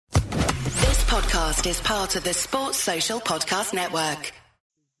podcast is part of the Sports Social Podcast Network.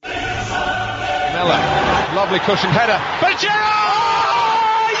 Miller, lovely cushioned header. But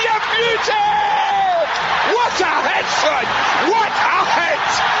Gerrard! You beauty! What a head, son! What a head!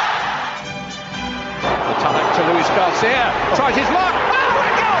 The time to Luis Garcia. Tries his luck. Oh, what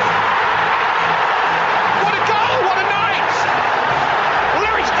a goal! What a goal! What a night!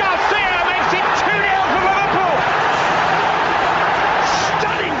 Luis Garcia makes it 2-0 for Liverpool.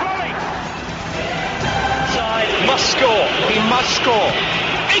 Stunning volley. Must score. He must score.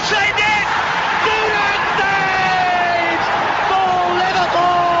 It's saved it! United for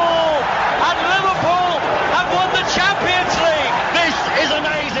Liverpool! And Liverpool have won the Champions League! This is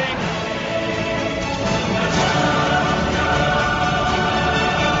amazing!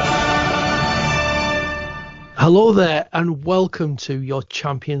 Hello there and welcome to your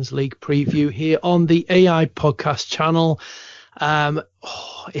Champions League preview here on the AI podcast channel.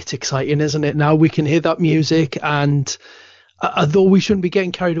 It's exciting, isn't it? Now we can hear that music, and although we shouldn't be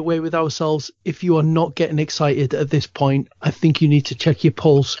getting carried away with ourselves, if you are not getting excited at this point, I think you need to check your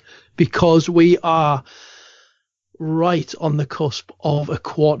pulse, because we are right on the cusp of a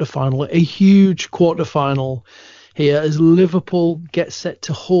quarterfinal, a huge quarterfinal here as Liverpool get set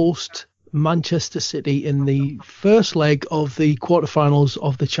to host Manchester City in the first leg of the quarterfinals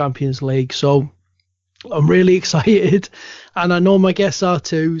of the Champions League. So I'm really excited, and I know my guests are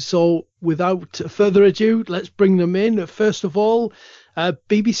too. So without further ado, let's bring them in. First of all,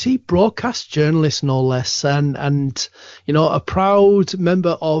 BBC broadcast journalist, no less, and you know, a proud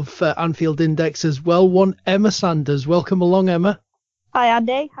member of Anfield Index as well, one Emma Sanders. Welcome along, Emma. Hi,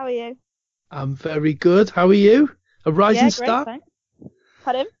 Andy. How are you? I'm very good. How are you? A rising star? Thanks.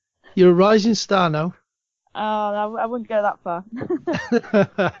 Pardon? You're a rising star now. Oh, I wouldn't go that far.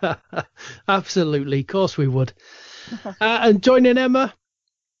 Absolutely, of course we would. And joining Emma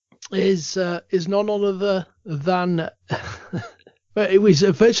is none other than it was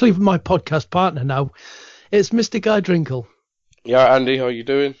virtually my podcast partner now. It's Mr. Guy Drinkle. Yeah, Andy, how you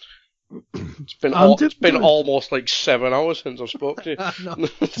doing? It's been almost like 7 hours since I spoke to you.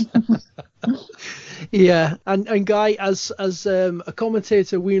 Yeah, and Guy, as a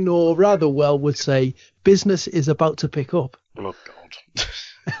commentator we know rather well, would say business is about to pick up. Oh God.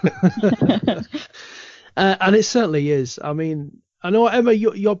 And it certainly is. I mean, I know, Emma,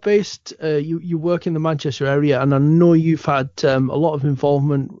 you're based, you work in the Manchester area, and I know you've had a lot of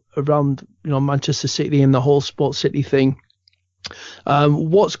involvement around, you know, Manchester City and the whole Sports City thing.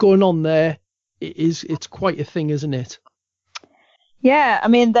 What's going on there? It's quite a thing, isn't it? Yeah, I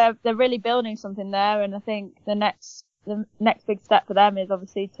mean, they're really building something there, and I think the next big step for them is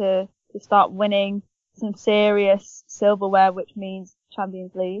obviously to start winning some serious silverware, which means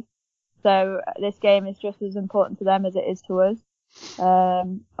Champions League. So this game is just as important to them as it is to us.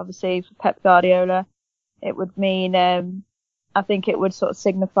 Obviously for Pep Guardiola, it would mean, I think it would sort of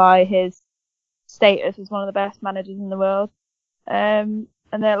signify his status as one of the best managers in the world. And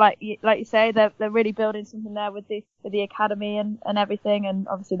they're like you say, they're really building something there with the academy and everything, and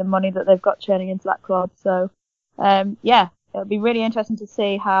obviously the money that they've got churning into that club. So, yeah, it'll be really interesting to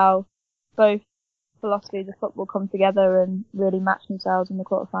see how both philosophies of football come together and really match themselves in the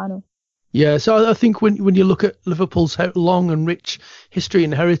quarterfinal. Yeah, so I think when you look at Liverpool's long and rich history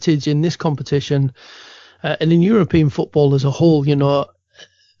and heritage in this competition, and in European football as a whole, you know,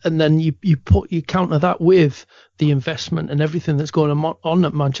 and then you counter that with the investment and everything that's going on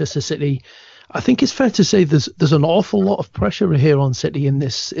at Manchester City, I think it's fair to say there's an awful lot of pressure here on City in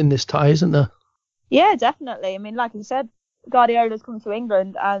this tie, isn't there? Yeah, definitely. I mean, like I said, Guardiola's come to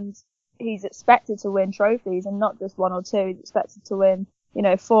England and he's expected to win trophies, and not just one or two. He's expected to win, you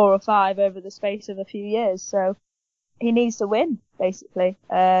know, 4 or 5 over the space of a few years. So he needs to win, basically.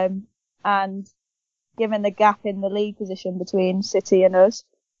 And given the gap in the league position between City and us,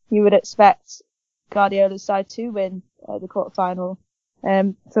 you would expect Guardiola's side to win the quarterfinal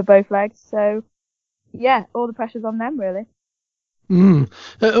for both legs. So, yeah, all the pressure's on them, really. And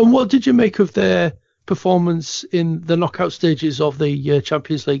what did you make of their performance in the knockout stages of the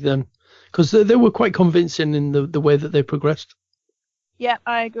Champions League then? Because they were quite convincing in the way that they progressed. Yeah,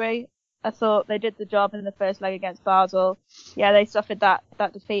 I agree. I thought they did the job in the first leg against Basel. Yeah, they suffered that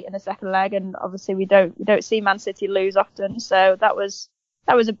defeat in the second leg, and obviously we don't see Man City lose often, so that was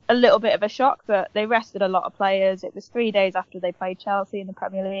a little bit of a shock, but they rested a lot of players. It was 3 days after they played Chelsea in the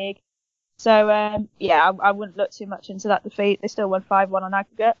Premier League. So, yeah, I wouldn't look too much into that defeat. They still won 5-1 on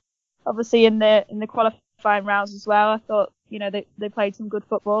aggregate. Obviously, in the qualifying rounds as well, I thought, you know, they played some good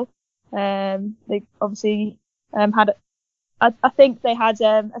football. They obviously I think they had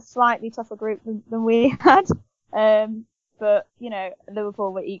a slightly tougher group than we had. but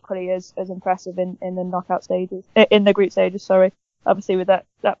Liverpool were equally as impressive in the knockout stages, in the group stages. Sorry, obviously with that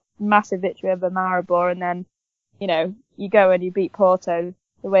massive victory over Maribor, and then you go and you beat Porto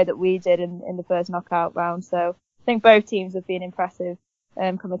the way that we did in the first knockout round. So I think both teams have been impressive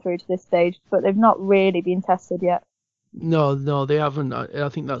coming through to this stage, but they've not really been tested yet. No, they haven't. I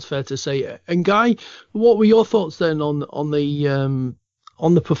think that's fair to say. And Guy, what were your thoughts then on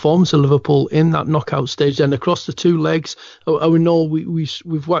the performance of Liverpool in that knockout stage? Then across the two legs, I know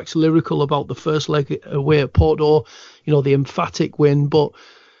we've waxed lyrical about the first leg away at Porto, the emphatic win, but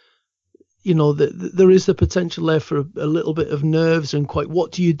there is the potential there for a little bit of nerves and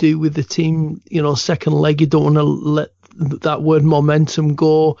what do you do with the team? Second leg, you don't want to let that word momentum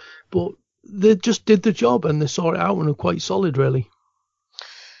go, but they just did the job and they saw it out and were quite solid, really.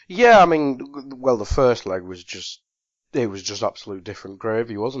 Yeah, I mean, well, the first leg was just absolute different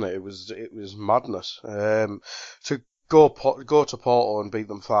gravy, wasn't it? It was madness. To go to Porto and beat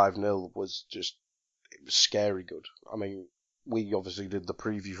them 5-0 was scary good. I mean, we obviously did the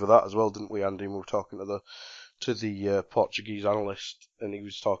preview for that as well, didn't we, Andy? We were talking to the Portuguese analyst, and he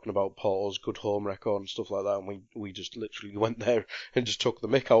was talking about Porto's good home record and stuff like that, and we just literally went there and just took the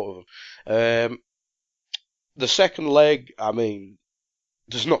mick out of them. The second leg, I mean,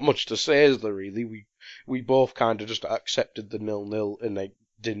 there's not much to say, is there really? We both kind of just accepted the 0-0, and they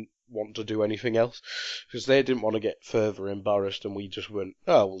didn't want to do anything else because they didn't want to get further embarrassed, and we just went,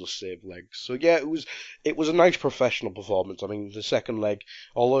 we'll just save legs. So yeah, it was a nice professional performance. I mean, the second leg,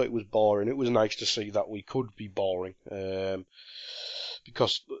 although it was boring, it was nice to see that we could be boring,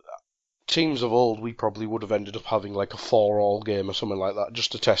 because teams of old, we probably would have ended up having like a 4-4 game or something like that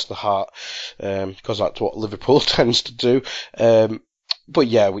just to test the heart, because that's what Liverpool tends to do. But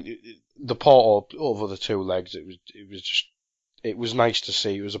yeah, the Porto over the two legs, it was nice to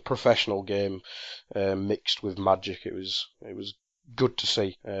see. It was a professional game mixed with magic. It was good to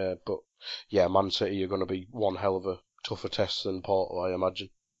see. But yeah, Man City are going to be one hell of a tougher test than Porto, I imagine.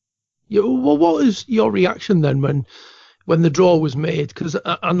 Yeah, well, what was your reaction then when the draw was made? Because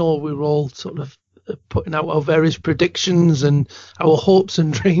I know we were all sort of putting out our various predictions and our hopes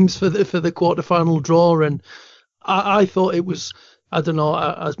and dreams for the quarterfinal draw, and I thought it was, I don't know,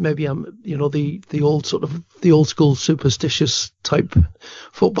 as maybe I'm, the old school superstitious type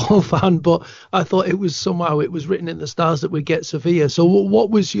football fan, but I thought it was written in the stars that we'd get Sevilla. So what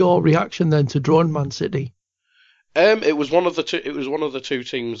was your reaction then to drawing Man City? It was one of the two. It was one of the two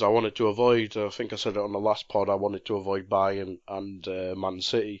teams I wanted to avoid. I think I said it on the last pod. I wanted to avoid Bayern and Man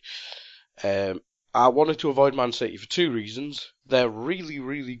City. I wanted to avoid Man City for two reasons. They're really,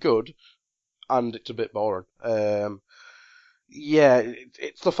 really good, and it's a bit boring. Yeah,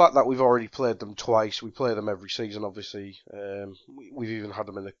 it's the fact that we've already played them twice. We play them every season, obviously. We've even had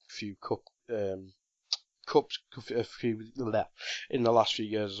them in a few cups in the last few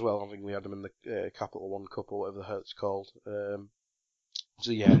years as well. I think we had them in the Capital One Cup or whatever the hell it's called.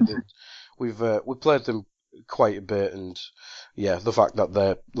 So yeah, we've played them quite a bit, and yeah, the fact that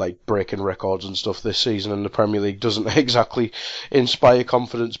they're like breaking records and stuff this season in the Premier League doesn't exactly inspire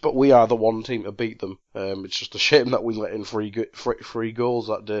confidence. But we are the one team to beat them. It's just a shame that we let in three goals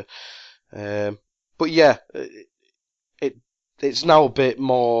that day. But yeah, it's now a bit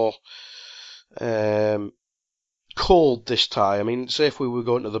more cold this time. I mean, say if we were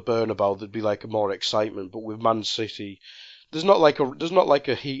going to the Bernabeu, there'd be like more excitement. But with Man City, there's not like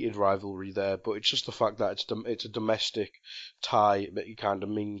a heated rivalry there, but it's just the fact that it's a domestic tie that it kind of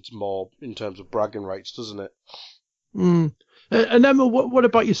means more in terms of bragging rights, doesn't it? And Emma, what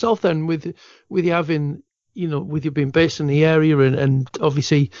about yourself then? With you having, with you being based in the area and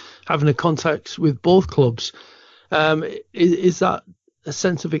obviously having a contact with both clubs, is that a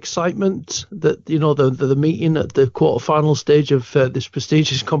sense of excitement that the meeting at the quarter-final stage of this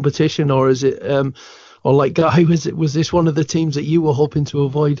prestigious competition, or is it? Or like Guy, was this one of the teams that you were hoping to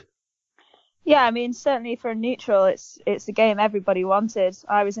avoid? Yeah, I mean, certainly for a neutral, it's the game everybody wanted.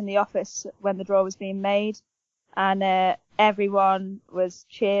 I was in the office when the draw was being made, and everyone was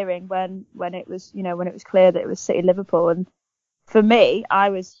cheering when it was clear that it was City Liverpool. And for me, I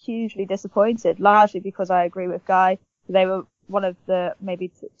was hugely disappointed, largely because I agree with Guy. They were one of the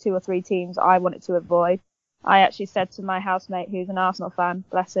maybe two or three teams I wanted to avoid. I actually said to my housemate, who's an Arsenal fan,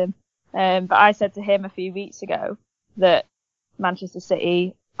 bless him, but I said to him a few weeks ago that Manchester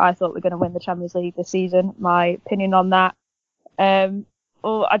City, I thought were going to win the Champions League this season. My opinion on that, I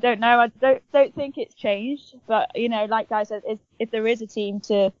don't know. I don't think it's changed. But like I said, if there is a team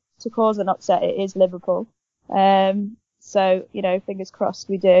to cause an upset, it is Liverpool. So fingers crossed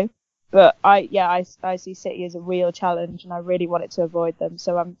we do. But I see City as a real challenge, and I really wanted to avoid them.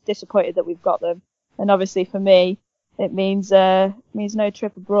 So I'm disappointed that we've got them. And obviously for me, it means no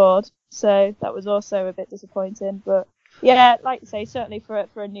trip abroad. So that was also a bit disappointing. But yeah, like you say, certainly for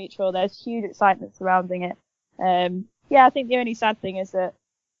a neutral, there's huge excitement surrounding it. I think the only sad thing is that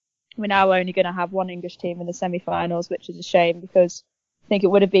we're now only going to have one English team in the semi-finals, which is a shame because I think it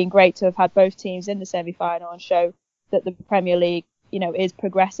would have been great to have had both teams in the semi-final and show that the Premier League, is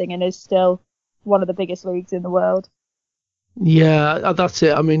progressing and is still one of the biggest leagues in the world. Yeah, that's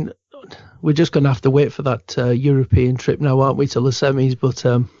it. I mean, we're just going to have to wait for that European trip now, aren't we, till the semis? But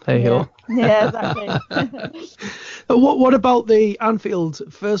hey ho. Yeah, exactly. What about the Anfield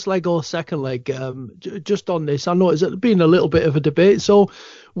first leg or second leg? Just on this, I know it's been a little bit of a debate. So,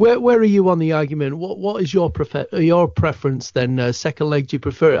 where are you on the argument? What is your preference then? Second leg, do you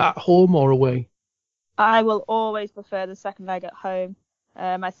prefer it at home or away? I will always prefer the second leg at home.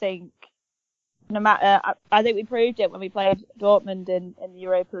 I think no matter, I think we proved it when we played Dortmund in the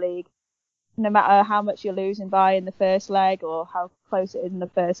Europa League. No matter how much you're losing by in the first leg or how close it is in the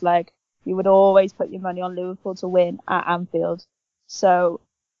first leg, you would always put your money on Liverpool to win at Anfield. So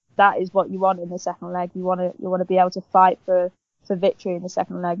that is what you want in the second leg. You want to be able to fight for victory in the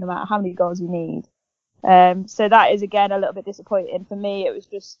second leg, no matter how many goals you need. So that is again a little bit disappointing for me. It was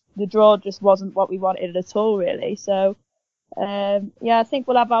just the draw just wasn't what we wanted at all, really. So I think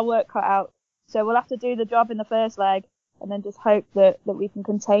we'll have our work cut out. So we'll have to do the job in the first leg and then just hope that we can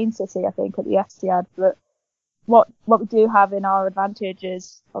contain City, I think, at the Etihad. But what we do have in our advantage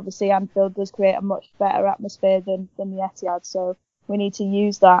is obviously Anfield does create a much better atmosphere than the Etihad. So we need to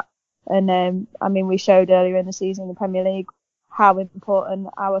use that. And we showed earlier in the season in the Premier League how important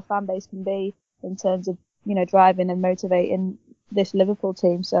our fan base can be in terms of, driving and motivating this Liverpool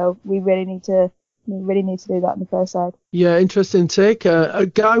team. So we really need to do that in the first side. Yeah, interesting take.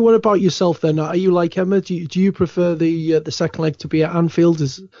 Guy, what about yourself then? Are you like Emma? Do you prefer the second leg to be at Anfield,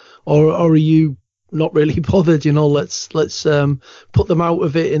 or are you not really bothered? Let's put them out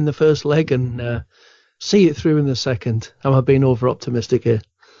of it in the first leg and see it through in the second. Am I being over optimistic here?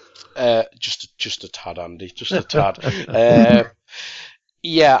 Just a tad, Andy. Just a tad.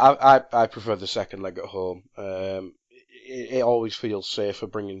 I prefer the second leg at home. It always feels safer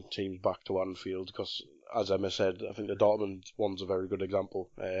bringing teams back to Anfield because, as Emma said, I think the Dortmund one's a very good example.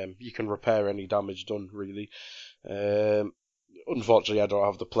 You can repair any damage done, really. Unfortunately, I don't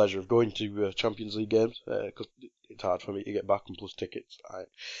have the pleasure of going to Champions League games because it's hard for me to get back, and plus tickets,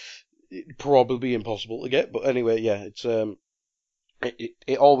 it'd probably be impossible to get. But anyway, yeah, it's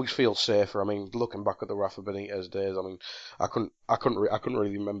it always feels safer. I mean, looking back at the Rafa Benitez days, I mean, I couldn't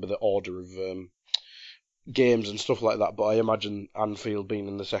really remember the order of games and stuff like that, but I imagine Anfield being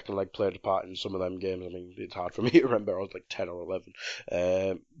in the second leg played a part in some of them games. I mean, it's hard for me to remember. I was like 10 or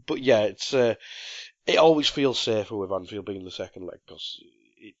 11. But yeah, it always feels safer with Anfield being the second leg because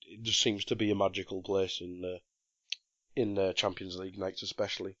it just seems to be a magical place in the Champions League nights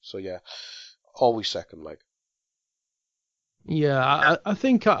especially. So yeah, always second leg. Yeah, I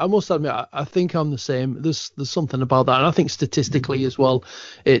think I must admit I think I'm the same. There's something about that, and I think statistically as well,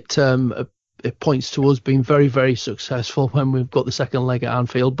 it points to us being very, very successful when we've got the second leg at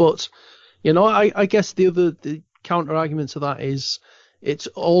Anfield. But I guess the counter argument to that is it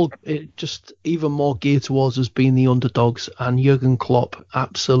just even more geared towards us being the underdogs, and Jurgen Klopp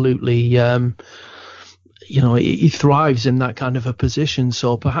absolutely he thrives in that kind of a position.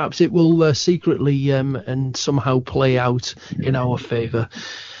 So perhaps it will secretly and somehow play out in our favour.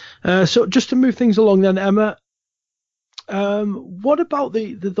 So just to move things along then, Emma, what about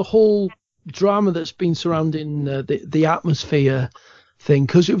the whole drama that's been surrounding the atmosphere thing?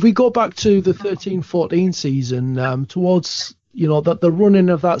 Because if we go back to the 13-14 season, towards the running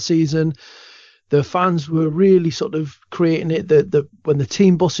of that season, the fans were really sort of creating it. When the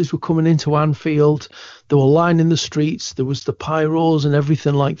team buses were coming into Anfield, they were lining the streets. There was the pyros and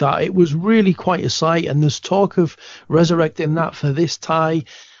everything like that. It was really quite a sight. And there's talk of resurrecting that for this tie,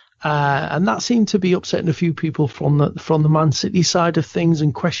 and that seemed to be upsetting a few people from the Man City side of things,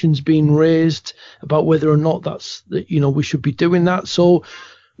 and questions being raised about whether or not we should be doing that. So,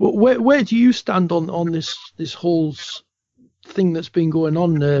 where do you stand on this whole thing that's been going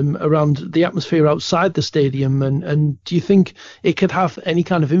on around the atmosphere outside the stadium, and do you think it could have any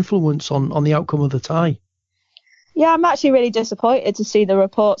kind of influence on the outcome of the tie? Yeah, I'm actually really disappointed to see the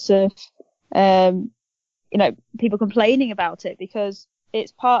reports of people complaining about it, because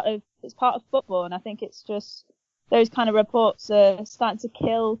it's part of football, and I think it's just those kind of reports are starting to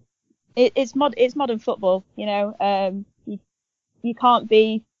kill. It's modern football, you can't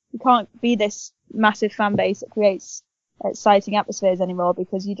be this massive fan base that creates exciting atmospheres anymore,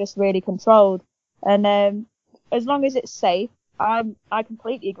 because you're just really controlled. And as long as it's safe, I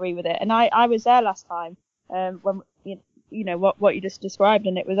completely agree with it. And I was there last time when what you just described,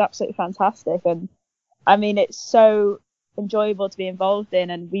 and it was absolutely fantastic. And I mean, it's so enjoyable to be involved in,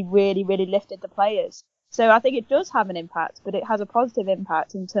 and we really, really lifted the players. So I think it does have an impact, but it has a positive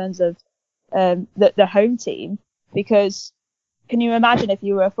impact in terms of the home team, because can you imagine if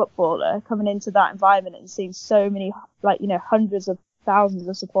you were a footballer coming into that environment and seeing so many, hundreds of thousands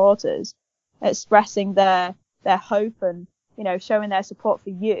of supporters expressing their hope and, showing their support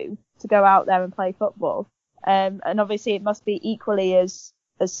for you to go out there and play football. And obviously it must be equally as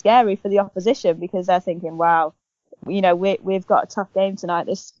scary for the opposition, because they're thinking, wow, we've got a tough game tonight.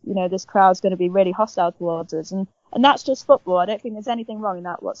 This crowd's going to be really hostile towards us. And that's just football. I don't think there's anything wrong in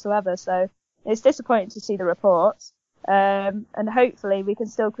that whatsoever. So it's disappointing to see the reports. And hopefully we can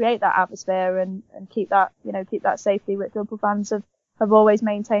still create that atmosphere and keep that safety which Liverpool fans have always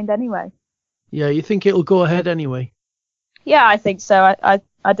maintained anyway. Yeah, you think it'll go ahead anyway? Yeah, I think so.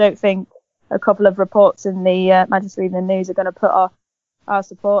 I don't think a couple of reports in the Manchester Evening News are going to put off our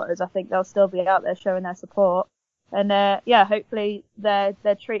supporters. I think they'll still be out there showing their support. And hopefully they're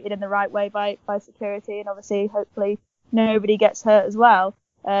treated in the right way by security, and obviously hopefully nobody gets hurt as well.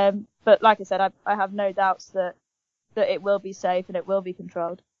 But like I said, I have no doubts that it will be safe and it will be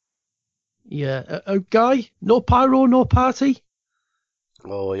controlled. Yeah, Guy, no pyro, no party.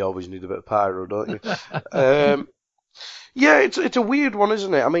 Oh, you always need a bit of pyro, don't you? Yeah, it's a weird one,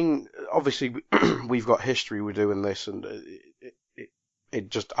 isn't it? I mean, obviously we've got history with doing this, and it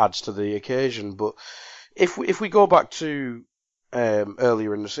just adds to the occasion. But if we go back to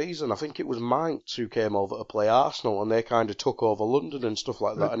earlier in the season, I think it was Mainz who came over to play Arsenal, and they kind of took over London and stuff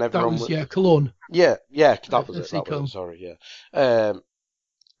like that. And everyone Cologne. Yeah, that was it. Cologne. Sorry, yeah.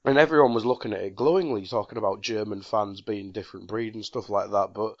 And everyone was looking at it glowingly, talking about German fans being different breed and stuff like that.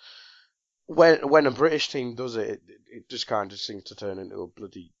 But when a British team does it, it just kind of seems to turn into a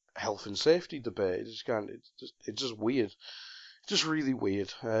bloody health and safety debate. It's just weird. Just really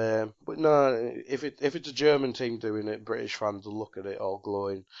weird. But no, if it's a German team doing it, British fans will look at it all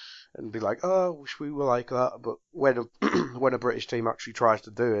glowing and be like, "Oh, I wish we were like that." But when a British team actually tries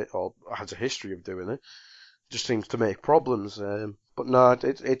to do it, or has a history of doing it, just seems to make problems. But no,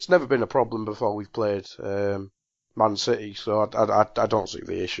 it's never been a problem before we've played Man City, so I don't see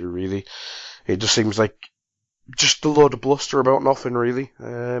the issue really. It just seems like just a load of bluster about nothing really.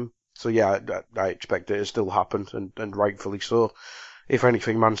 So yeah, I expect it to still happen, and rightfully so. If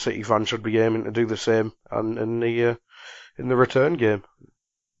anything, Man City fans should be aiming to do the same in the return game.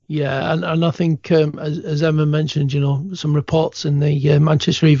 Yeah, and I think as Emma mentioned, some reports in the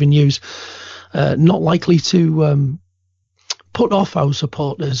Manchester Evening News, not likely to put off our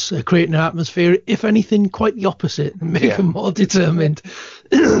supporters, creating an atmosphere. If anything, quite the opposite, make them more determined.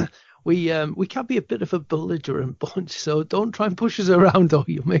 We can be a bit of a belligerent bunch, so don't try and push us around, or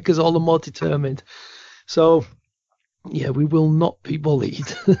you'll make us all the more determined. So, yeah, we will not be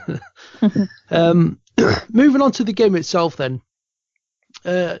bullied. Moving on to the game itself, then,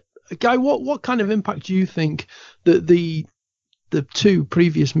 Guy, what kind of impact do you think that the two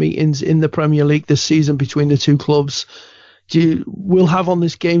previous meetings in the Premier League this season between the two clubs will have on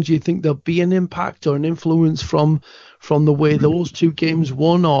this game? Do you think there'll be an impact or an influence from the way those two games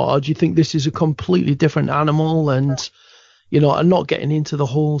won, or do you think this is a completely different animal? And I'm not getting into the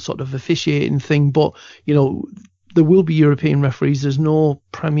whole sort of officiating thing, but there will be European referees. There's no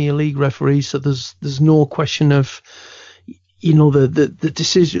Premier League referees, so there's no question of the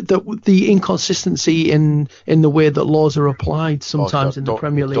decision, the inconsistency in the way that laws are applied sometimes in the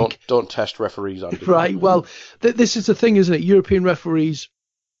Premier League. Don't test referees, Andy. Right. Well, this is the thing, isn't it? European referees,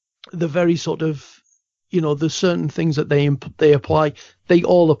 the very sort of, there's certain things that they apply. They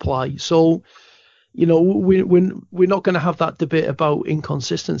all apply. So, we're not going to have that debate about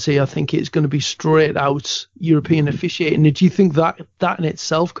inconsistency. I think it's going to be straight out European officiating. Do you think that in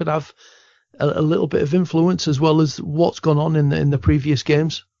itself could have a little bit of influence, as well as what's gone on in the previous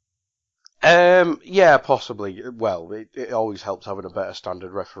games? Yeah, possibly. Well, it always helps having a better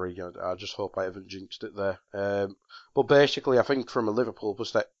standard referee. I just hope I haven't jinxed it there. But basically, I think from a Liverpool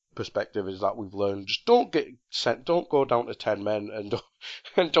perspective is that we've learned, just don't go down to 10 men, and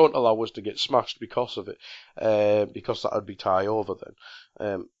don't allow us to get smashed because of it, because that would be tie over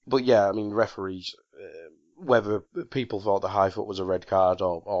then. But yeah, I mean, referees, whether people thought the high foot was a red card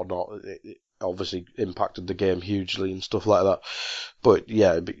or not, it obviously impacted the game hugely and stuff like that. But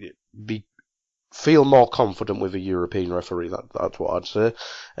yeah, feel more confident with a European referee. That's what I'd say.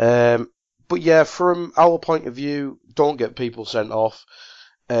 But yeah, from our point of view, don't get people sent off.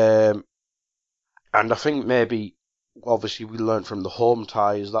 And I think maybe, obviously, we learned from the home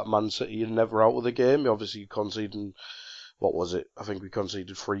ties that Man City are never out of the game. Obviously, conceding what was it? I think we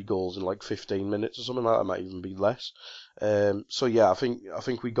conceded 3 goals in like 15 minutes or something like that. It might even be less. So yeah, I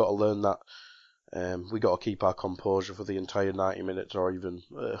think we got to learn that. We got to keep our composure for the entire 90 minutes or even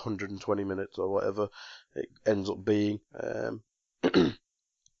 120 minutes or whatever it ends up being.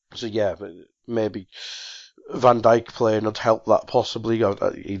 So yeah, maybe Van Dijk playing would help that possibly.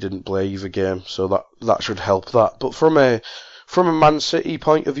 He didn't play either game, so that should help that. But from a Man City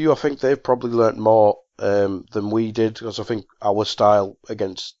point of view, I think they've probably learnt more than we did, because I think our style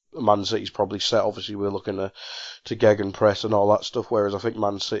against Man City's probably set. Obviously, we're looking to gegenpress and all that stuff, whereas I think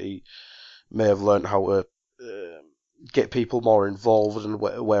Man City may have learnt how to get people more involved and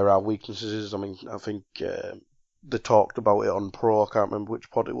where our weaknesses is. I mean, I think they talked about it on Pro. I can't remember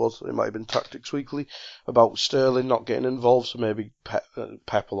which pod it was. It might have been Tactics Weekly, about Sterling not getting involved. So maybe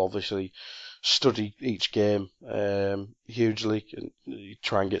Pep will obviously study each game hugely and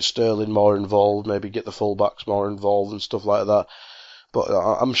try and get Sterling more involved, maybe get the fullbacks more involved and stuff like that. But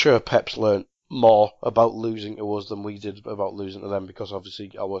I'm sure Pep's learnt more about losing to us than we did about losing to them, because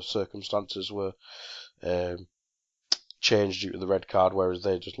obviously our circumstances were changed due to the red card, whereas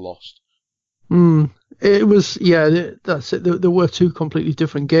they just lost. It was, yeah, that's it. There were 2 completely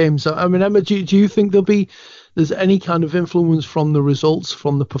different games. I mean, Emma, do you think there's any kind of influence from the results,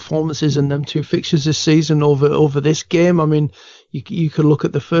 from the performances in them 2 fixtures this season over this game? I mean, you could look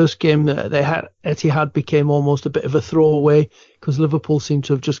at the first game that they had. Etihad became almost a bit of a throwaway because Liverpool seemed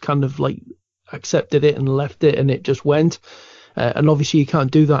to have just kind of like accepted it and left it, and it just went. And obviously you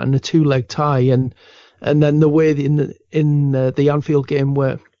can't do that in a 2-leg tie. And then the way in the Anfield game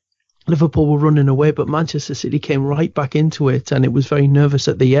where Liverpool were running away, but Manchester City came right back into it, and it was very nervous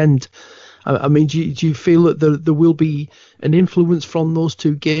at the end. I mean, do you feel that there will be an influence from those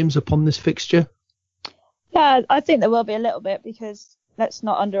 2 games upon this fixture? Yeah, I think there will be a little bit, because let's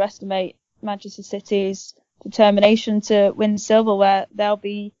not underestimate Manchester City's determination to win silverware. They'll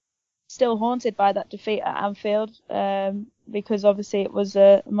be still haunted by that defeat at Anfield, because obviously it was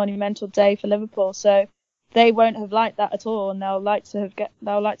a monumental day for Liverpool. So they won't have liked that at all, and they'll like to get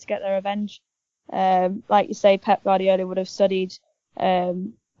their revenge. Like you say, Pep Guardiola would have studied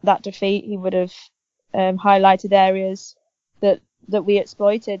that defeat. He would have highlighted areas that we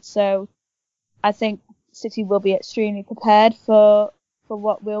exploited. So I think City will be extremely prepared for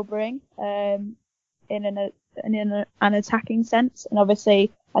what we'll bring in an attacking sense. And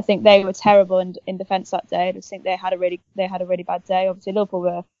obviously, I think they were terrible in defence that day. I just think they had a really bad day. Obviously, Liverpool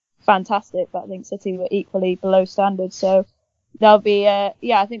were fantastic, but I think City were equally below standard. So they'll be, I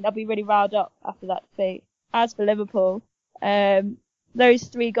think they'll be really riled up after that defeat. As for Liverpool, those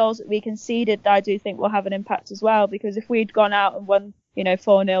 3 goals that we conceded, I do think will have an impact as well, because if we'd gone out and won,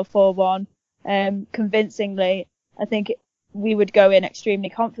 4-0, 4-1, convincingly, I think we would go in extremely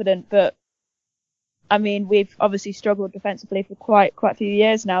confident. But I mean, we've obviously struggled defensively for quite a few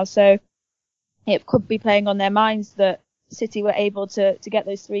years now, so it could be playing on their minds that City were able to get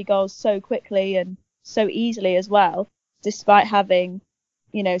those 3 goals so quickly and so easily as well, despite having,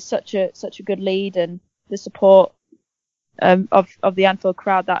 such a good lead and the support of the Anfield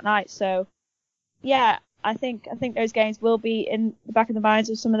crowd that night. So yeah, I think those games will be in the back of the minds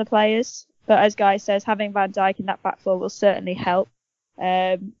of some of the players. But as Guy says, having Van Dijk in that back four will certainly help.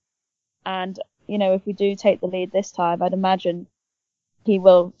 And if we do take the lead this time, I'd imagine he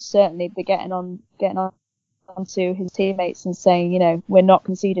will certainly be getting on to his teammates and saying, we're not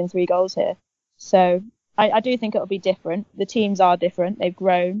conceding 3 goals here. So I do think it'll be different. The teams are different. They've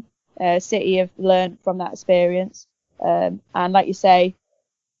grown. City have learned from that experience. And like you say,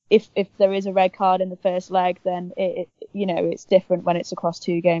 if there is a red card in the first leg, then it's different when it's across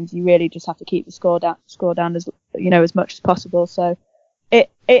 2 games. You really just have to keep the score down as as much as possible. So it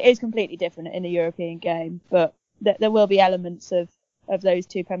is completely different in a European game, but there will be elements of those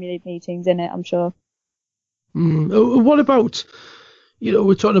 2 Premier League meetings in it, I'm sure. What about,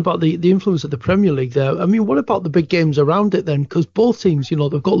 we're talking about the influence of the Premier League there. I mean, what about the big games around it then? Because both teams,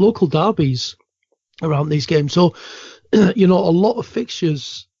 they've got local derbies around these games. So, a lot of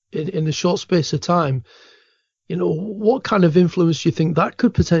fixtures in a short space of time. What kind of influence do you think that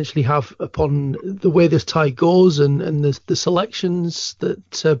could potentially have upon the way this tie goes and the selections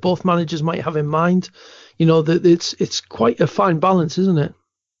that both managers might have in mind? That it's quite a fine balance, isn't it?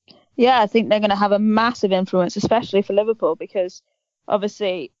 Yeah, I think they're going to have a massive influence, especially for Liverpool, because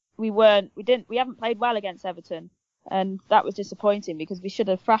obviously we haven't played well against Everton, and that was disappointing because we should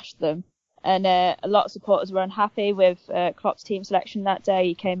have thrashed them. And a lot of supporters were unhappy with Klopp's team selection that day.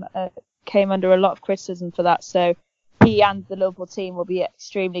 He came under a lot of criticism for that. So he and the Liverpool team will be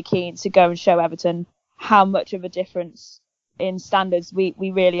extremely keen to go and show Everton how much of a difference in standards we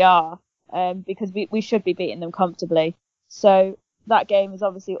really are, because we should be beating them comfortably. So that game is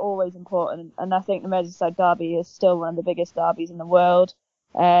obviously always important, and I think the Merseyside derby is still one of the biggest derbies in the world.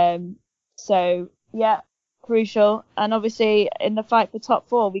 So yeah, crucial. And obviously in the fight for top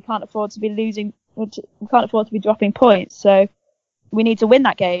four, we can't afford to be dropping points. So we need to win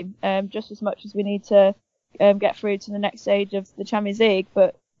that game, just as much as we need to get through to the next stage of the Champions League.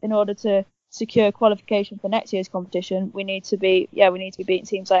 But in order to secure qualification for next year's competition, we need to be beating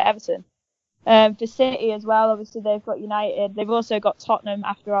teams like Everton. For City as well, obviously they've got United. They've also got Tottenham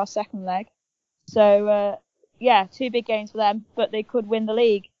after our second leg. So two big games for them, but they could win the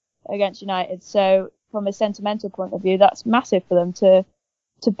league against United. So from a sentimental point of view, that's massive for them to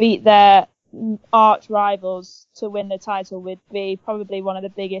beat their arch rivals to win the title would be probably one of the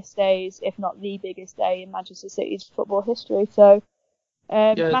biggest days, if not the biggest day in Manchester City's football history. So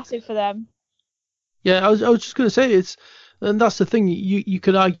massive for them. Yeah, I was just going to say and that's the thing. You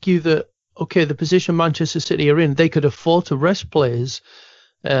could argue that the position Manchester City are in, they could afford to rest players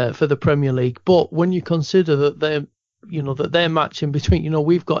for the Premier League. But when you consider that they're matching between,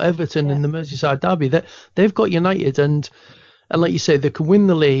 we've got Everton in the Merseyside derby, they've got United, and like you say, they can win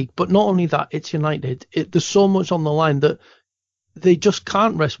the league. But not only that, it's United. There's so much on the line that they just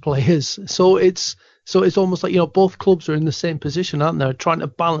can't rest players. So it's almost like both clubs are in the same position, aren't they? Trying to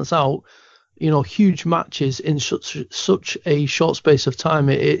balance out huge matches in such a short space of time.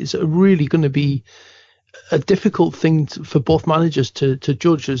 It's really going to be a difficult thing for both managers to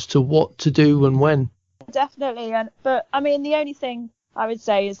judge as to what to do and when. Definitely, but I mean, the only thing I would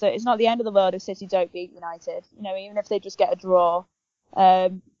say is that it's not the end of the world if City don't beat United. Even if they just get a draw,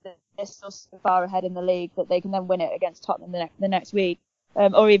 they're still so far ahead in the league that they can then win it against Tottenham the next week,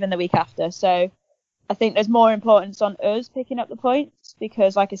 or even the week after. So I think there's more importance on us picking up the points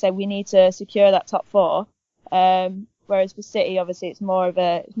because, like I said, we need to secure that top four. Whereas for City, obviously, it's more of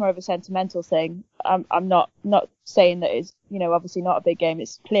a sentimental thing. I'm not saying that it's obviously not a big game.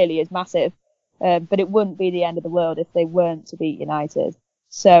 It clearly is massive, but it wouldn't be the end of the world if they weren't to beat United.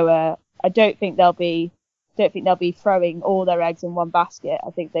 So I don't think they'll be throwing all their eggs in one basket.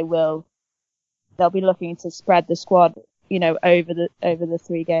 I think they'll be looking to spread the squad, over the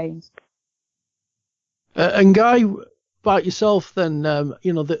 3 games. And Guy, about yourself then,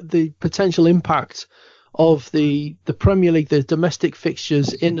 the potential impact of the Premier League, the domestic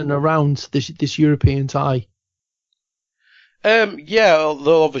fixtures in and around this European tie. They'll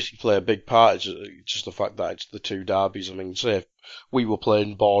obviously play a big part. It's just the fact that it's the 2 derbies. I mean, say if we were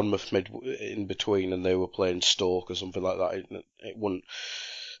playing Bournemouth in between and they were playing Stoke or something like that, it wouldn't.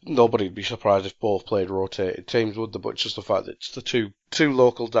 Nobody'd be surprised if both played rotated teams, would they? But it's just the fact that it's the two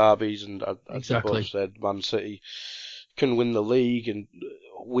local derbies, and as you both said, Man City can win the league, and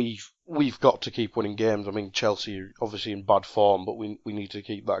we've got to keep winning games. I mean, Chelsea are obviously in bad form, but we need to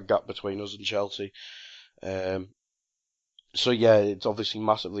keep that gap between us and Chelsea. So yeah, it's obviously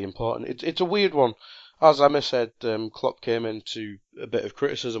massively important. It's a weird one. As Emma said, Klopp came into a bit of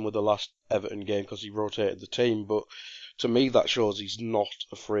criticism with the last Everton game because he rotated the team, but to me that shows he's not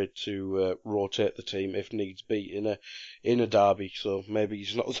afraid to rotate the team if needs be in a derby. So maybe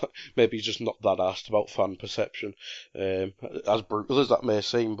he's just not that arsed about fan perception, as brutal as that may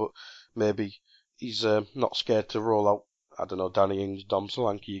seem. But maybe he's not scared to roll out, I don't know, Danny Ings, Dom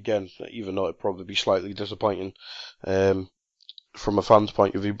Solanke again, even though it'd probably be slightly disappointing from a fan's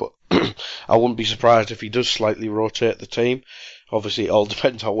point of view. But I wouldn't be surprised if he does slightly rotate the team. Obviously, it all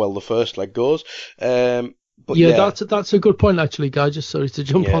depends how well the first leg goes. But that's a good point actually, Guy. Just sorry to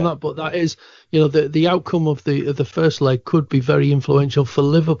jump on that, but that is, the outcome of the first leg could be very influential for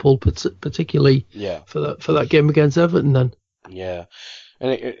Liverpool, particularly for that game against Everton. Then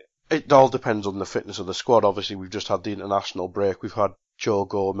and it all depends on the fitness of the squad. Obviously, we've just had the international break. We've had Joe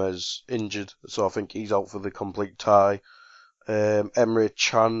Gomez injured, so I think he's out for the complete tie. Emre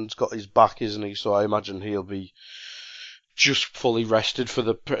Can's got his back, isn't he? So I imagine he'll be just fully rested for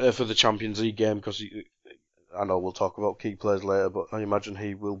the Champions League game because I know we'll talk about key players later, but I imagine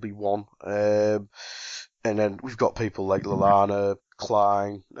he will be one. And then we've got people like Lallana,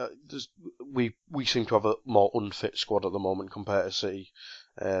 Klein. We seem to have a more unfit squad at the moment compared to City.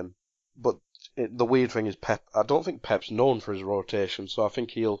 But the weird thing is Pep. I don't think Pep's known for his rotation, so I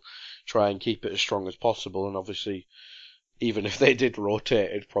think he'll try and keep it as strong as possible. And obviously, even if they did rotate,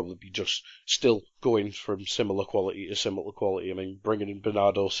 it'd probably be just still going from similar quality to similar quality. I mean, bringing in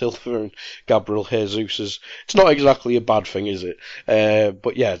Bernardo Silva and Gabriel Jesus it's not exactly a bad thing, is it?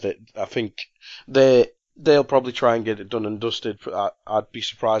 But yeah, I think they'll probably try and get it done and dusted. I'd be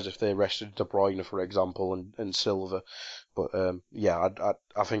surprised if they rested De Bruyne, for example, and Silva. But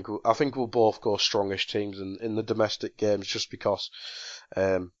I think we'll both go strongish teams in the domestic games just because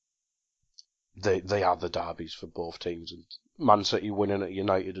they are the derbies for both teams, and Man City winning at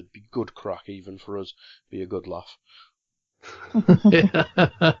United would be good crack even for us, be a good laugh. Yeah,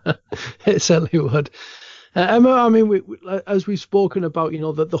 it certainly would. Emma, I mean, as we've spoken about,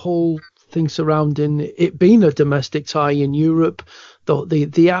 that the whole thing surrounding it being a domestic tie in Europe,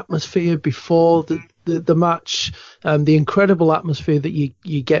 the atmosphere before the match, the incredible atmosphere that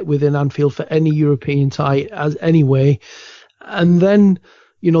you get within Anfield for any European tie as anyway, and then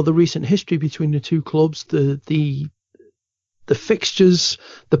the recent history between the two clubs, the fixtures,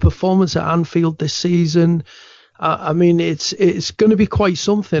 the performance at Anfield this season. I mean, it's going to be quite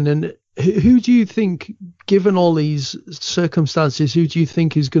something. And who do you think, given all these circumstances, who do you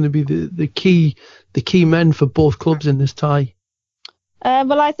think is going to be the key men for both clubs in this tie?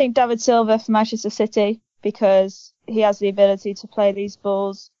 Well, I think David Silva for Manchester City, because he has the ability to play these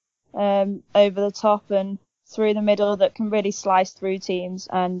balls over the top and through the middle that can really slice through teams.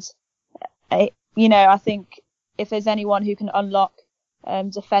 And I think if there's anyone who can unlock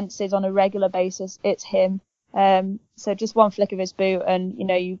defences on a regular basis, it's him. So just one flick of his boot and,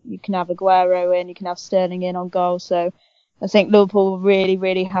 you can have Aguero in, you can have Sterling in on goal. So I think Liverpool really,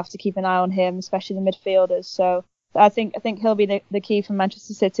 really have to keep an eye on him, especially the midfielders. So I think he'll be the key for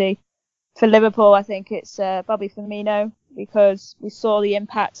Manchester City. For Liverpool, I think it's Bobby Firmino, because we saw the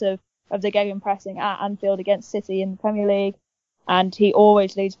impact of the gegenpressing at Anfield against City in the Premier League, and he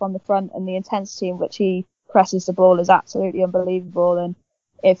always leads from the front, and the intensity in which he presses the ball is absolutely unbelievable. And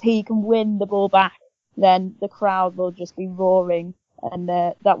if he can win the ball back, then the crowd will just be roaring, and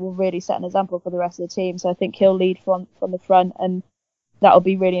that will really set an example for the rest of the team. So I think he'll lead from the front, and that will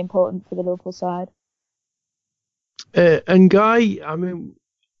be really important for the Liverpool side. And Guy, I mean,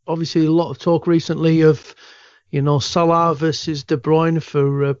 obviously a lot of talk recently of, Salah versus De Bruyne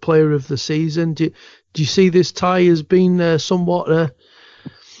for Player of the Season. Do you see this tie as being somewhat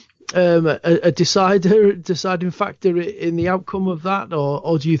a deciding factor in the outcome of that,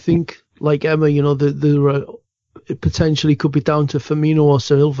 or do you think, like Emma, it potentially could be down to Firmino or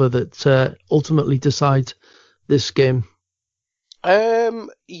Silva that ultimately decide this game?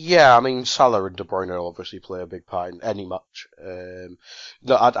 Yeah, I mean, Salah and De Bruyne will obviously play a big part in any match.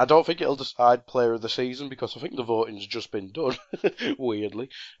 I don't think it'll decide Player of the Season, because I think the voting's just been done, weirdly.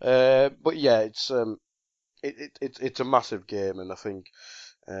 But yeah, it's a massive game, and I think,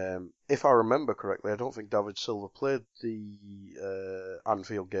 if I remember correctly, I don't think David Silva played the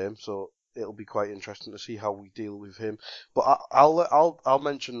Anfield game, so it'll be quite interesting to see how we deal with him. But I'll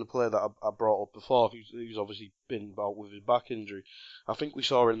mention the player that I brought up before, who's obviously been out with his back injury. I think we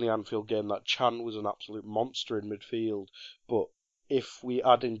saw in the Anfield game that Chan was an absolute monster in midfield, but if we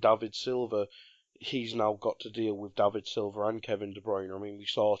add in David Silva, he's now got to deal with David Silva and Kevin De Bruyne. I mean, we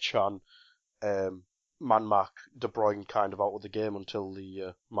saw Chan man-mark De Bruyne kind of out of the game until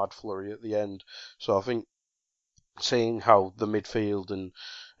the mad flurry at the end. So I think seeing how the midfield and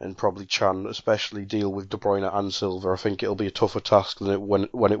probably Chan especially deal with De Bruyne and Silva, I think it'll be a tougher task than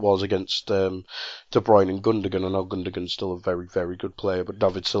when it was against De Bruyne and Gundogan. I know Gundogan's still a very, very good player, but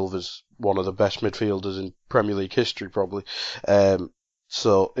David Silva's one of the best midfielders in Premier League history, probably.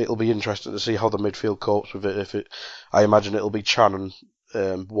 So it'll be interesting to see how the midfield copes with it. I imagine it'll be Chan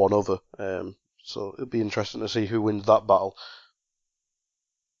and one other. So it'll be interesting to see who wins that battle.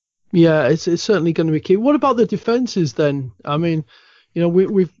 Yeah, it's certainly going to be key. What about the defences then? I mean,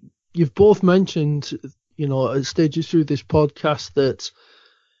 you've both mentioned, at stages through this podcast that,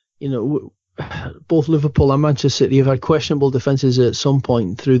 both Liverpool and Manchester City have had questionable defences at some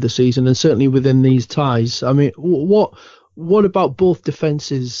point through the season, and certainly within these ties. I mean, what about both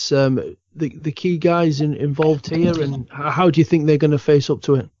defences? The key guys involved here, and how do you think they're going to face up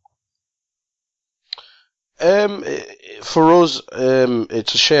to it? For us,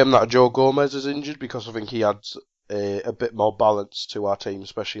 it's a shame that Joe Gomez is injured, because I think he adds a bit more balance to our team,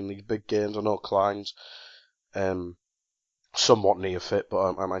 especially in these big games. I know Klein's somewhat near fit,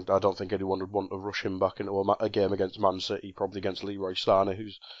 but I don't think anyone would want to rush him back into a game against Man City, probably against Leroy Sané,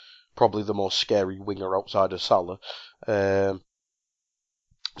 who's probably the most scary winger outside of Salah. So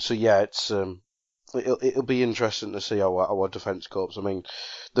yeah, it'll be interesting to see how our defence copes. I mean,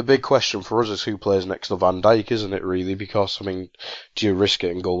 the big question for us is who plays next to Van Dijk, isn't it, really? Because, I mean, do you risk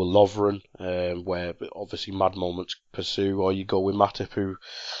it and go with Lovren, where obviously mad moments pursue, or you go with Matip, who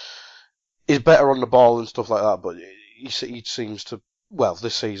is better on the ball and stuff like that, but he seems to, well,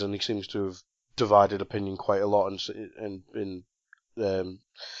 this season he seems to have divided opinion quite a lot and been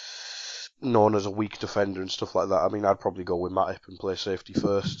known as a weak defender and stuff like that. I mean, I'd probably go with Matip and play safety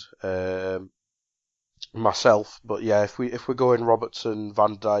first. Myself, but yeah, if we're going Robertson,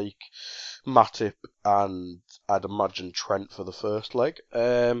 Van Dijk, Matip, and I'd imagine Trent for the first leg.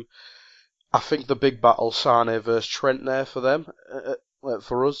 I think the big battle, Sane versus Trent there for them,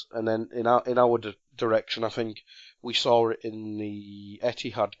 for us, and then in our direction, I think we saw it in the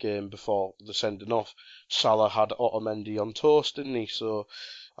Etihad game before the sending off. Salah had Otamendi on toast, didn't he? So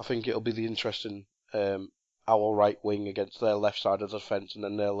I think it'll be the interesting our right wing against their left side of the defence, and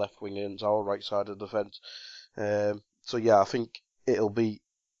then their left wing against our right side of the defence. So yeah, I think it'll be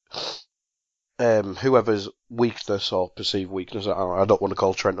whoever's weakness or perceived weakness. I don't want to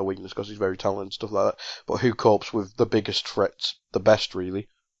call Trent a weakness because he's very talented and stuff like that. But who copes with the biggest threats the best, really.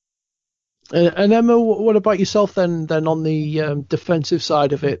 And Emma, what about yourself then on the defensive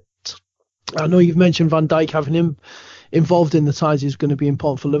side of it? I know you've mentioned Van Dijk having him involved in the ties is going to be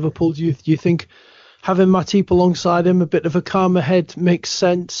important for Liverpool. Do you think having Matip alongside him, a bit of a calmer head, makes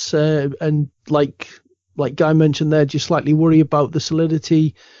sense? And like Guy mentioned there, do you slightly worry about the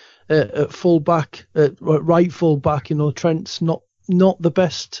solidity at fullback, at right fullback? You know, Trent's not the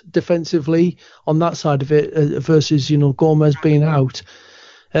best defensively on that side of it versus, you know, Gomez being out.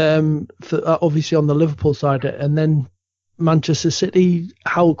 Obviously on the Liverpool side, and then Manchester City,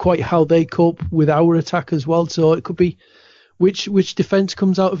 how they cope with our attack as well. So it could be which defence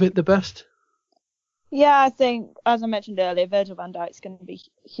comes out of it the best. Yeah, I think, as I mentioned earlier, Virgil van Dijk's going to be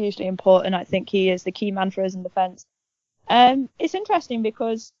hugely important. I think he is the key man for us in defence. It's interesting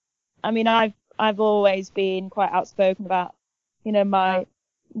because, I mean, I've always been quite outspoken about, you know, my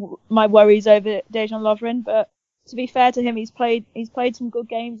worries over Dejan Lovren, but to be fair to him, he's played some good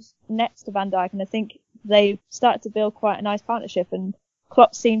games next to Van Dijk, and I think they've started to build quite a nice partnership, and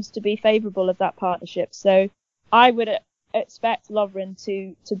Klopp seems to be favourable of that partnership. So I would expect Lovren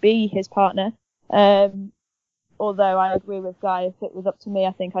to be his partner. Although I agree with Guy, if it was up to me,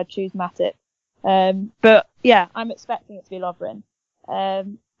 I think I'd choose Matip. But yeah, I'm expecting it to be Lovren.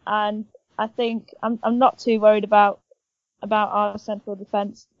 And I think I'm not too worried about our central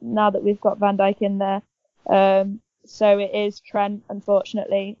defence now that we've got Van Dijk in there. So it is Trent,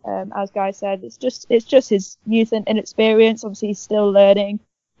 unfortunately. As Guy said, it's just his youth and inexperience. Obviously, he's still learning.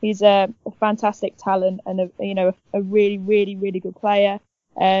 He's a fantastic talent and a really, really, really good player.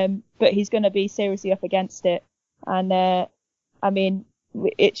 But he's going to be seriously up against it. And I mean,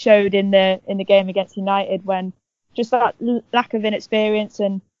 it showed in the game against United when just that lack of inexperience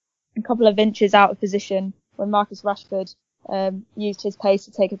and a couple of inches out of position when Marcus Rashford used his pace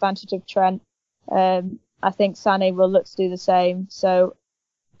to take advantage of Trent. I think Sané will look to do the same. So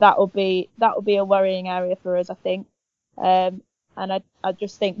that will be a worrying area for us, I think. And I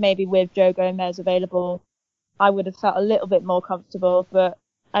just think maybe with Joe Gomez available, I would have felt a little bit more comfortable. But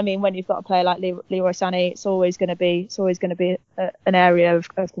I mean, when you've got a player like Leroy Sané, it's always going to be an area of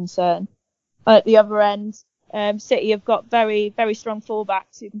concern. At the other end, City have got very, very strong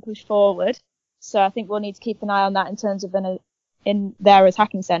fullbacks who can push forward. So I think we'll need to keep an eye on that in terms of in their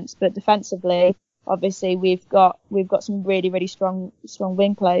attacking sense. But defensively, obviously we've got some really, really strong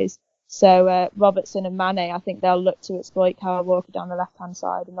wing plays. So Robertson and Mane, I think they'll look to exploit Kyle Walker down the left hand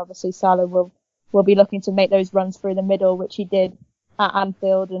side, and obviously Salah will be looking to make those runs through the middle, which he did at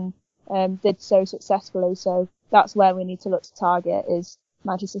Anfield and did so successfully. So that's where we need to look to target is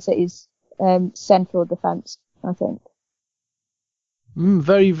Manchester City's central defence, I think.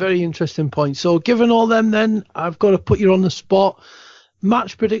 Very, very interesting point. So given all them then, I've got to put you on the spot.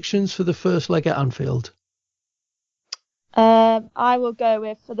 Match predictions for the first leg at Anfield. I will go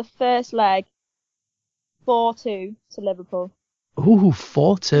with, for the first leg, 4-2 to Liverpool. Ooh,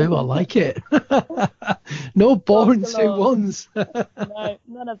 4-2. I like it. No boring 2-1s. No,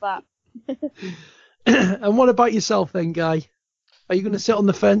 none of that. And what about yourself then, Guy? Are you going to sit on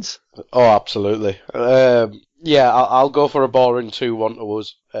the fence? Oh, absolutely. Yeah, I'll go for a boring 2-1 to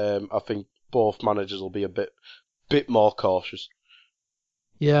us. I think both managers will be a bit more cautious.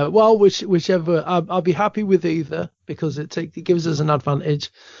 Yeah, well, whichever. I'll be happy with either because it gives us an advantage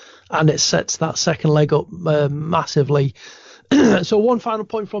and it sets that second leg up massively. So one final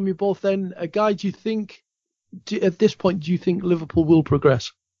point from you both then. Guy, at this point, do you think Liverpool will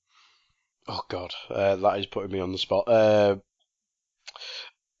progress? Oh God, that is putting me on the spot.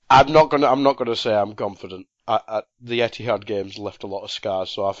 I'm not gonna say I'm confident. The Etihad games left a lot of scars,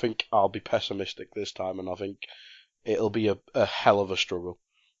 so I think I'll be pessimistic this time, and I think it'll be a hell of a struggle.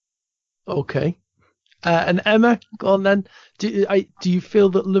 Okay. And Emma, go on then. Do you feel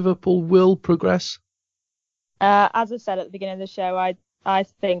that Liverpool will progress? As I said at the beginning of the show, I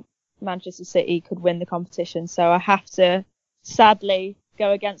think Manchester City could win the competition, so I have to sadly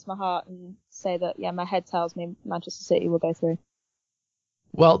go against my heart and say that, yeah, my head tells me Manchester City will go through.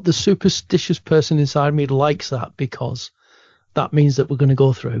 Well, the superstitious person inside me likes that because that means that we're going to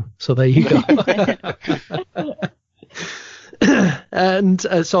go through. So there you go. And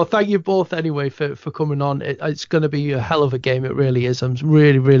so thank you both anyway for coming on. It's going to be a hell of a game. It really is. I'm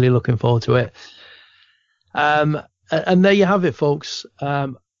really, really looking forward to it. And there you have it, folks.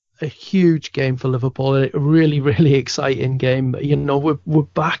 A huge game for Liverpool. A really, really exciting game. You know, we're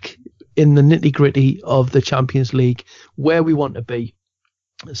back in the nitty gritty of the Champions League, where we want to be.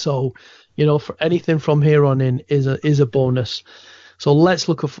 So, you know, for anything from here on in is a bonus. So let's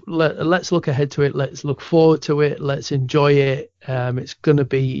look ahead to it. Let's look forward to it. Let's enjoy it. It's going to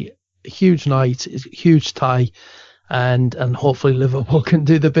be a huge night. It's a huge tie. And hopefully Liverpool can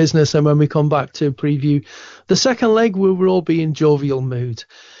do the business. And when we come back to preview the second leg, we will all be in jovial mood.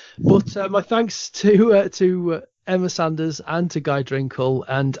 But my thanks to Emma Sanders and to Guy Drinkle,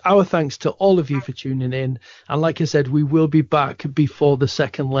 and our thanks to all of you for tuning in. And like I said, we will be back before the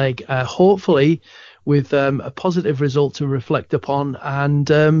second leg, hopefully with a positive result to reflect upon and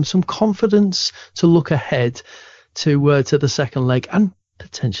some confidence to look ahead to the second leg and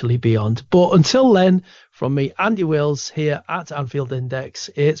potentially beyond. But until then, from me, Andy Wills, here at Anfield Index,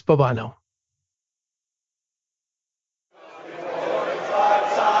 it's bye-bye now.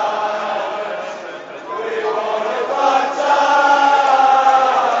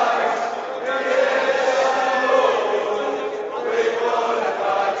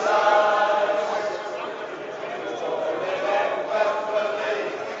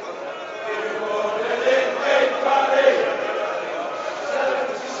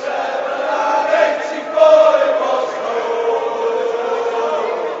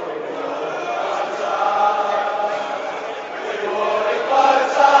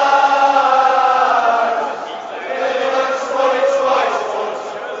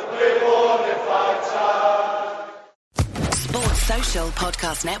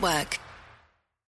 Podcast Network.